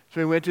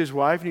 So he went to his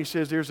wife and he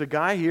says, there's a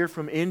guy here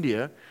from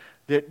India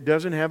that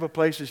doesn't have a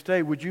place to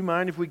stay. Would you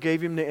mind if we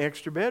gave him the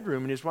extra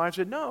bedroom? And his wife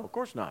said, no, of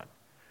course not.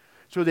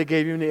 So they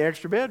gave him the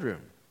extra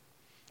bedroom.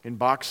 And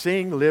Bakht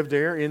Singh lived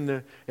there in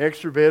the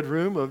extra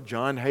bedroom of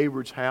John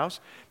Hayward's house.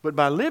 But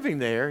by living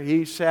there,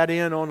 he sat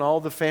in on all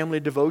the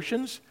family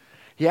devotions.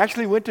 He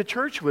actually went to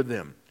church with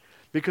them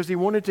because he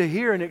wanted to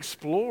hear and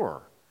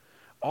explore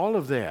all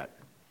of that.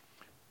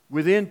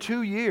 Within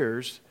 2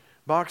 years,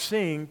 Bakht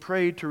Singh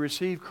prayed to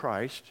receive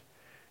Christ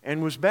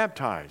and was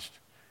baptized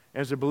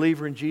as a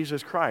believer in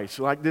Jesus Christ,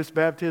 like this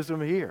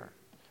baptism here.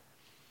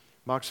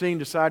 Bakht Singh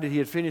decided he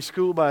had finished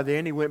school by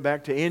then. He went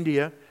back to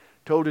India,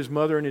 told his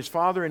mother and his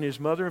father, and his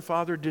mother and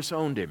father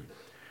disowned him.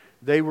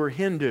 They were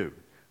Hindu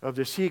of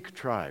the Sikh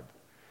tribe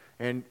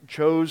and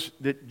chose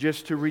that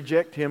just to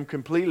reject him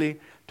completely,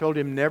 told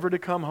him never to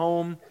come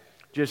home,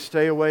 just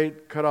stay away,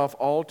 cut off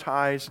all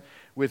ties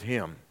with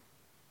him.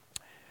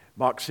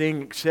 Bakht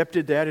Singh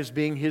accepted that as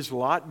being his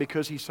lot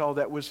because he saw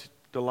that was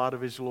the lot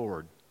of his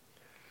Lord.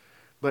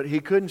 But he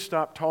couldn't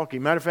stop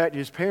talking. Matter of fact,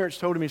 his parents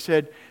told him, he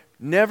said,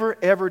 never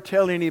ever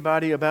tell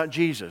anybody about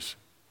Jesus.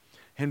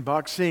 And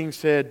Bakht Singh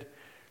said,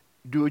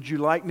 would you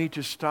like me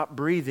to stop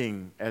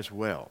breathing as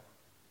well?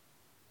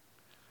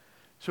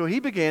 So he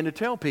began to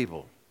tell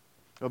people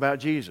about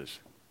Jesus.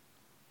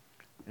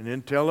 And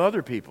then tell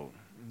other people.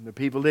 The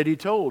people that he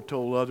told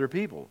other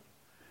people.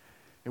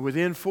 And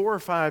within 4 or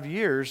 5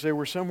 years, there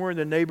were somewhere in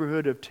the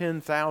neighborhood of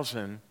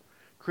 10,000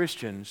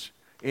 Christians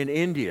in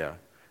India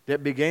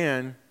that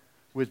began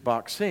with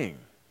Bakht Singh.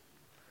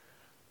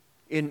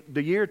 In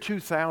the year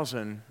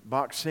 2000,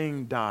 Bakht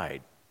Singh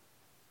died.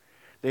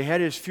 They had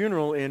his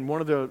funeral in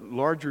one of the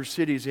larger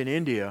cities in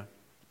India,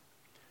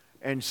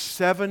 and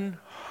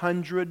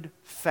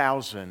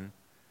 700,000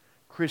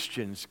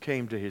 Christians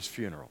came to his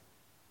funeral.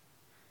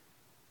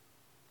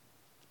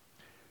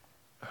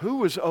 Who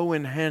was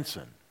Owen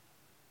Hansen?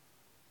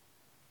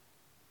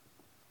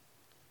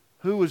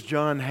 Who was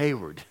John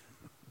Hayward?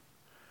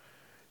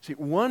 See,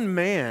 one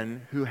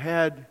man who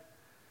had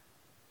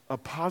a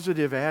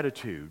positive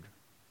attitude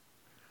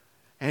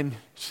and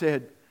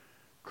said,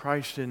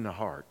 Christ in the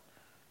heart,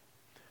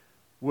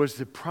 was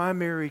the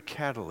primary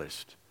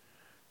catalyst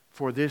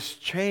for this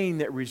chain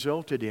that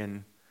resulted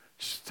in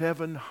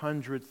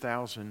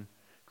 700,000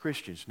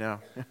 Christians.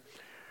 Now,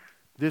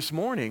 this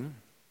morning,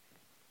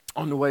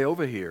 on the way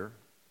over here,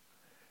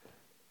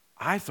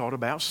 I thought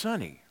about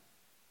Sonny.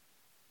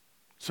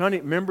 Sonny,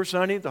 remember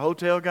Sonny, the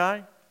hotel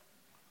guy?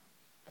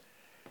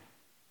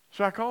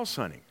 So I called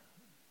Sonny.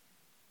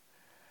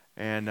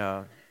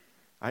 And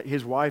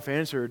his wife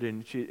answered,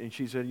 and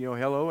she said,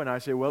 hello. And I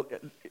said, well,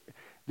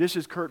 this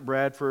is Kurt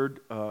Bradford.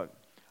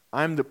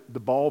 I'm the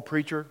bald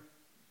preacher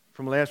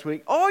from last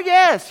week. Oh,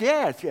 yes.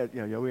 Yeah.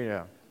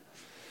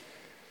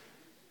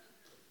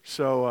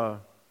 So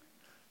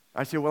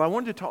I said, well, I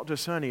wanted to talk to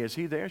Sonny. Is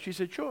he there? She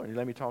said, sure. And he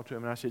let me talk to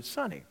him. And I said,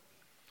 Sonny,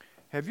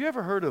 have you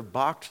ever heard of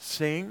Bakht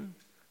Singh?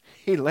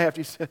 He laughed.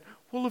 He said,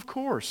 well, of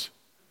course.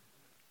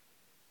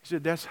 He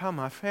said, that's how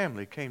my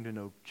family came to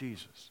know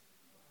Jesus.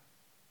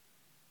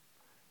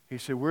 He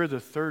said, we're the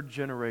third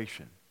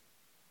generation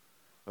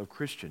of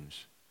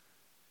Christians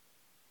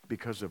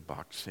because of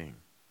Bakht Singh.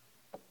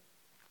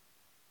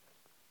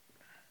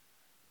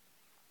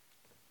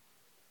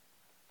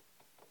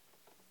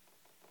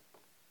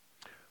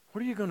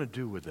 What are you going to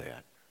do with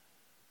that?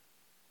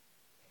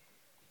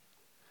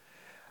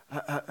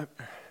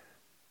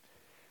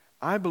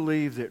 I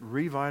believe that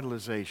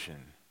revitalization,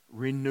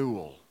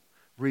 renewal,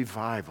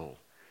 revival,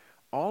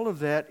 all of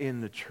that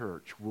in the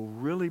church will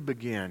really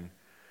begin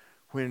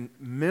when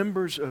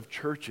members of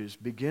churches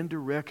begin to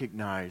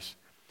recognize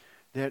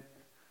that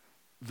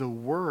the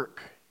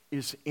work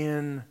is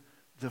in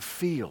the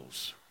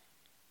fields.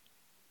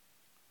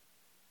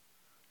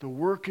 The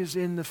work is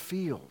in the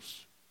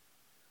fields.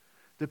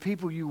 The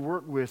people you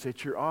work with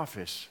at your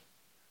office,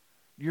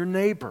 your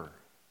neighbor,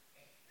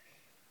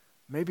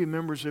 maybe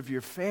members of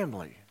your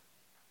family.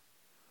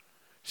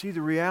 See,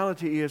 the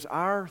reality is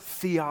our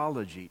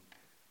theology,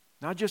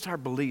 not just our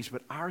beliefs,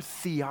 but our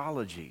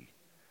theology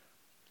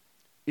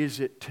is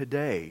that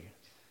today,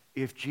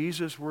 if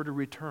Jesus were to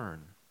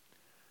return,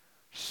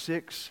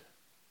 5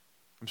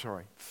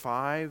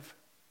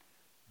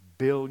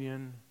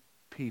 billion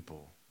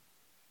people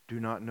do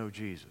not know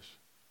Jesus.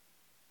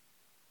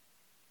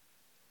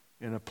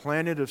 In a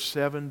planet of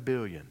 7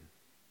 billion,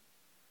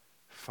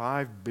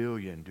 5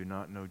 billion do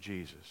not know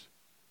Jesus.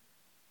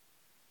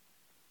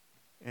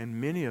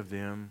 And many of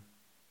them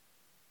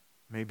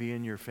may be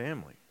in your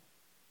family,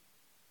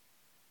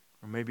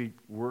 or maybe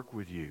work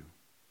with you,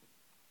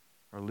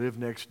 or live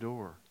next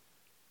door.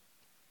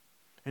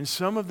 And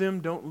some of them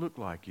don't look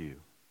like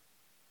you.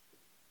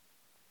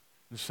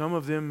 And some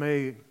of them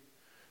may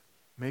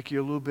make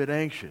you a little bit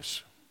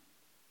anxious.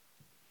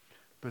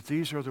 But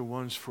these are the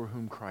ones for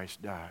whom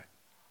Christ died.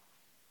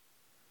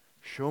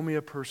 Show me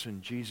a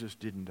person Jesus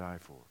didn't die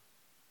for.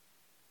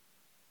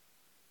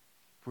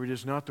 For it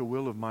is not the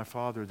will of my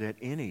Father that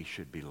any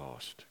should be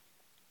lost.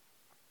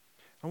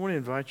 I want to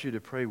invite you to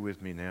pray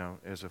with me now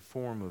as a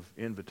form of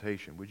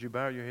invitation. Would you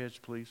bow your heads,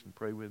 please, and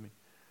pray with me?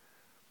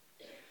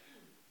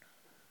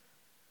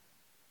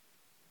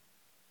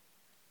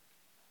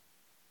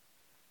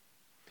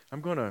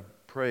 I'm going to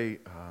pray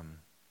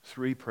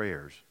 3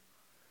 prayers.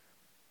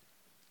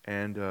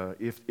 And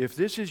if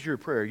this is your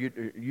prayer,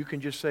 you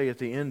can just say at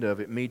the end of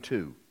it, me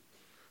too.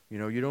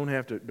 You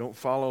don't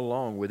follow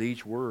along with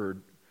each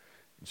word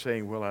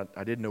saying, well,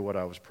 I didn't know what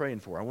I was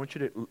praying for. I want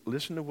you to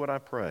listen to what I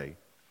pray,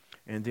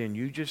 and then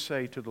you just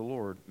say to the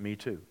Lord, me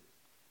too.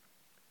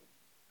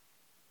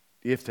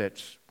 If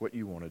that's what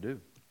you want to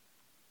do.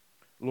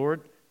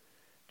 Lord,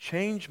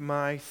 change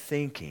my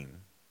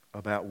thinking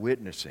about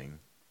witnessing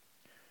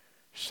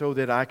so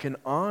that I can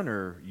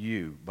honor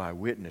you by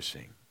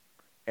witnessing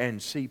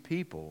and see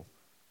people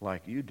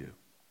like you do.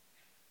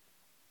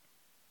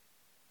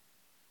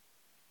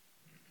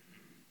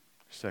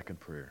 Second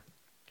prayer.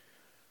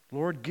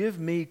 Lord, give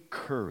me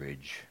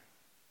courage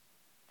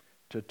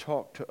to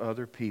talk to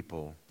other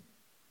people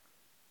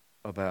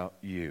about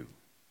you,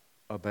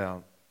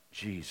 about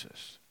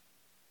Jesus.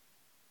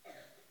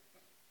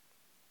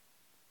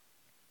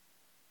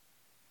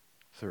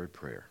 Third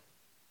prayer.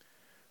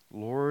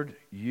 Lord,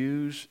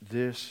 use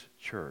this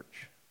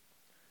church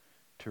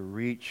to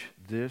reach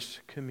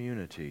this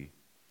community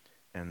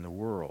and the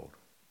world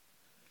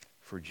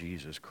for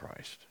Jesus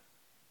Christ.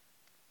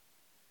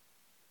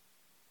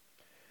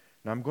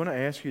 Now, I'm going to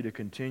ask you to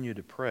continue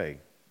to pray,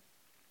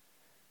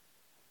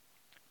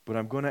 but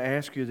I'm going to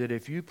ask you that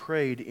if you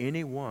prayed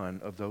any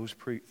one of those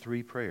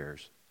 3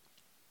 prayers,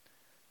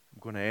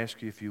 I'm going to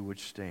ask you if you would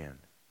stand.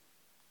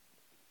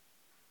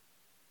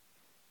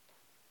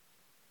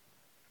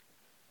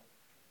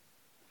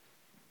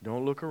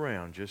 Don't look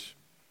around, just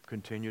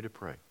continue to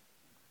pray.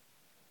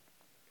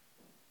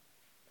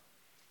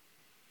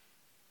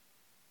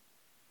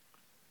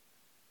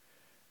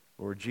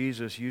 Lord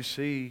Jesus, you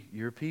see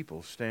your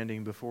people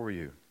standing before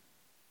you.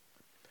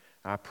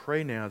 I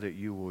pray now that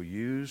you will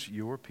use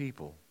your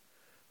people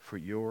for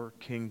your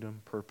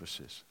kingdom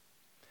purposes.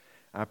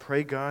 I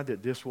pray, God,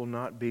 that this will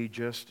not be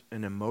just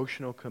an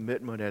emotional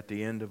commitment at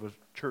the end of a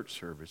church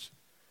service,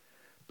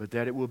 but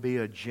that it will be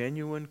a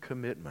genuine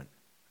commitment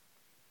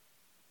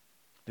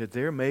that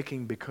they're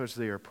making because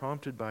they are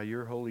prompted by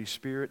your Holy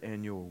Spirit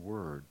and your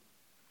Word,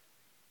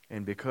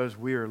 and because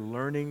we are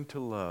learning to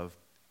love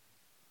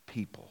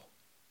people,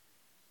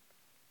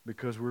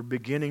 because we're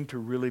beginning to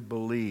really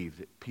believe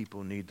that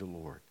people need the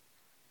Lord.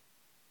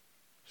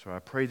 So I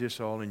pray this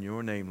all in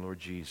your name, Lord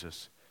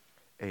Jesus.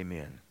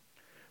 Amen.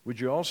 Would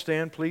you all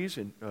stand, please?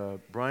 And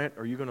Bryant,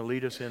 are you going to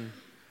lead us in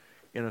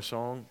a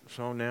song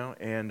now?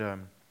 And I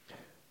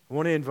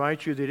want to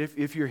invite you that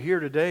if you're here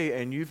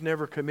today and you've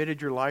never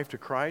committed your life to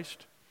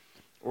Christ,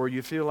 or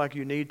you feel like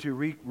you need to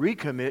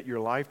recommit your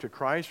life to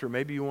Christ, or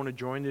maybe you want to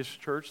join this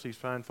church, these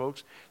fine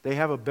folks, they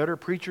have a better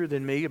preacher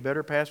than me, a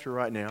better pastor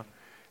right now,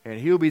 and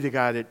he'll be the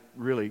guy that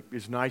really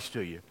is nice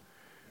to you.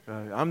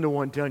 I'm the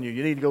one telling you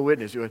need to go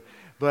witness to it.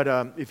 But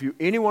if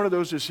any one of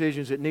those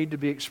decisions that need to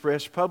be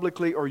expressed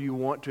publicly, or you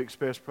want to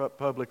express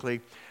publicly,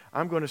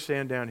 I'm going to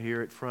stand down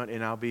here at front,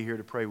 and I'll be here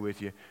to pray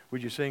with you.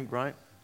 Would you sing, Bryant?